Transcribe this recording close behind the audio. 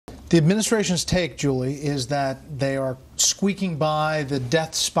The administration's take, Julie, is that they are squeaking by the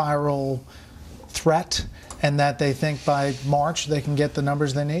death spiral threat and that they think by March they can get the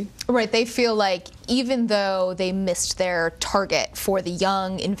numbers they need? Right. They feel like even though they missed their target for the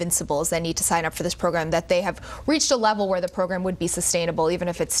young invincibles that need to sign up for this program, that they have reached a level where the program would be sustainable even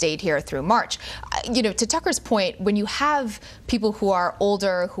if it stayed here through March. You know, to Tucker's point, when you have people who are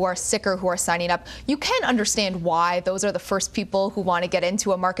older, who are sicker, who are signing up, you can understand why those are the first people who want to get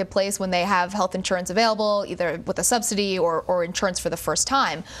into a marketplace when they have health insurance available, either with a subsidy or insurance for the first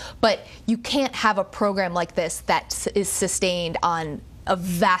time. But you can't have a program like this that is sustained on a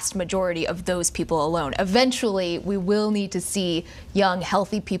vast majority of those people alone. Eventually, we will need to see young,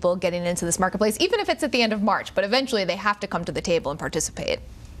 healthy people getting into this marketplace, even if it's at the end of March. But eventually, they have to come to the table and participate.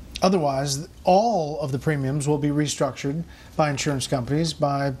 Otherwise, all of the premiums will be restructured by insurance companies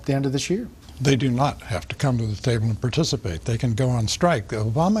by the end of this year. They do not have to come to the table and participate. They can go on strike. The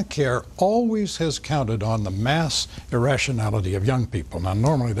Obamacare always has counted on the mass irrationality of young people. Now,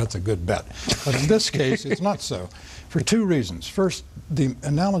 normally that's a good bet. But in this case, it's not so, for two reasons. First, the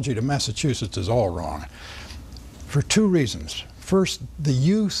analogy to Massachusetts is all wrong, for two reasons. First, the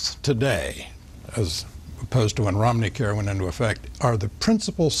youth today, as opposed to when Romneycare went into effect, are the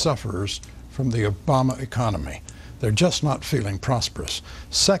principal sufferers from the Obama economy. They're just not feeling prosperous.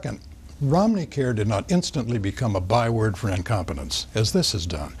 Second, Romneycare did not instantly become a byword for incompetence, as this has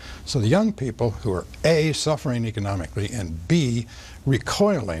done. So the young people who are A, suffering economically, and B,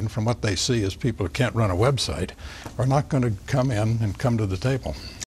 recoiling from what they see as people who can't run a website, are not going to come in and come to the table.